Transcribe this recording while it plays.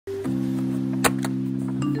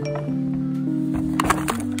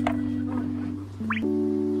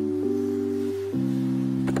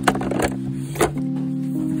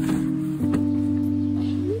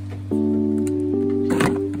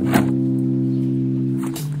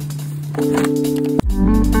So I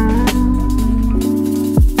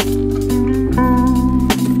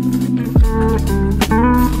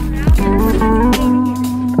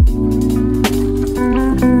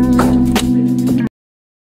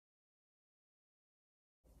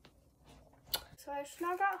just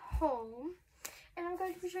now got home, and I'm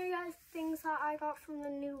going to show you guys things that I got from the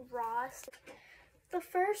new Ross. The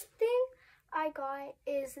first thing I got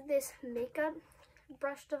is this makeup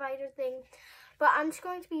brush divider thing, but I'm just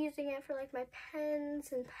going to be using it for like my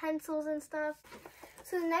pens and pencils and stuff.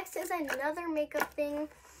 So the next is another makeup thing.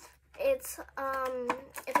 It's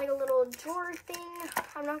like a little drawer thing.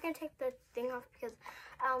 I'm not gonna take the thing off because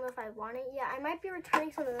I don't know if I want it yet. I might be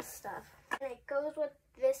returning some of this stuff, and it goes with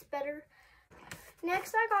this better.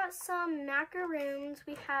 Next, I got some macaroons.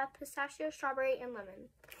 We have pistachio, strawberry, and lemon.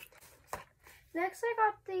 Next, I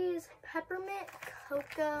got these peppermint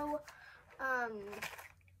cocoa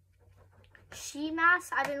sheet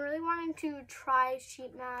masks. I've been really wanting to try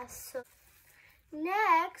sheet masks. So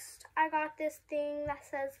next, I got this thing that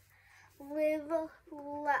says live, love,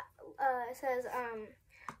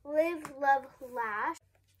 lash.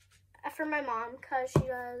 For my mom, because she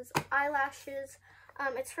does eyelashes.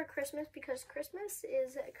 It's for Christmas because Christmas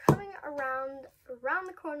is coming around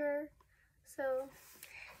the corner. So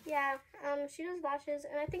yeah, she does lashes,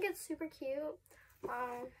 and I think it's super cute.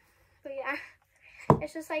 But yeah,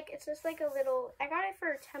 it's just like a little. I got it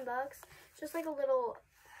for $10. It's just like a little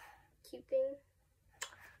cute thing.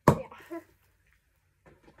 Yeah.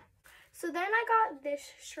 So then I got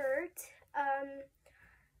this shirt, and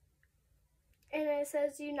it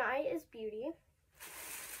says "Unite is Beauty,"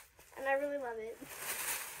 and I really love it.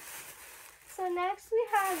 So next we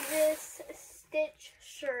have this Stitch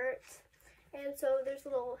shirt, and so there's a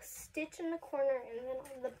little stitch in the corner, and then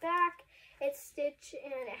on the back it's Stitch,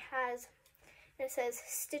 and it says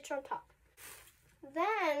Stitch on top.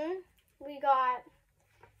 Then we got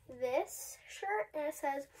this shirt, and it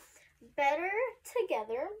says Better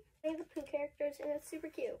Together. Made the Pooh characters, and it's super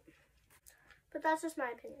cute. But that's just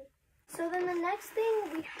my opinion. So then the next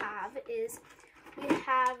thing we have is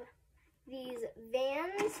these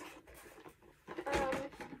Vans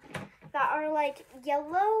that are like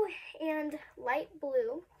yellow and light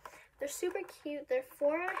blue. They're super cute. They're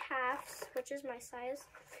 4.5s, which is my size,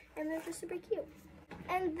 and they're just super cute.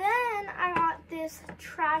 And then I got this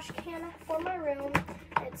trash can for my room.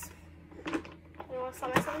 I don't want to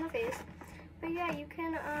slap myself in the face. But yeah, you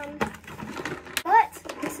can, but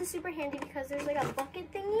this is super handy because there's like a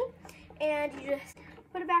bucket thingy, and you just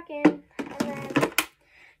put it back in, and then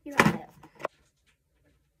you have it.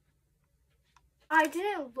 I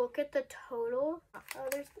didn't look at the total. Oh,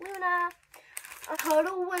 there's Luna. The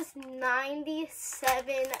total was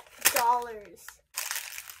 $97.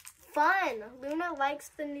 Fun. Luna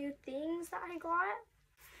likes the new things that I got.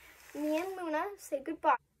 Me and Luna say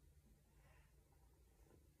goodbye.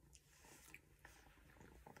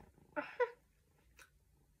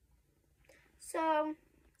 So,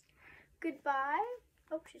 goodbye.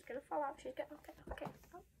 Oh, she's gonna fall off. She's gonna, okay.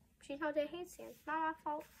 Oh, she's not a handstand. Not my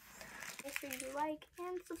fault. Make sure you like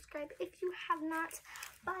and subscribe if you have not.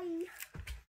 Bye.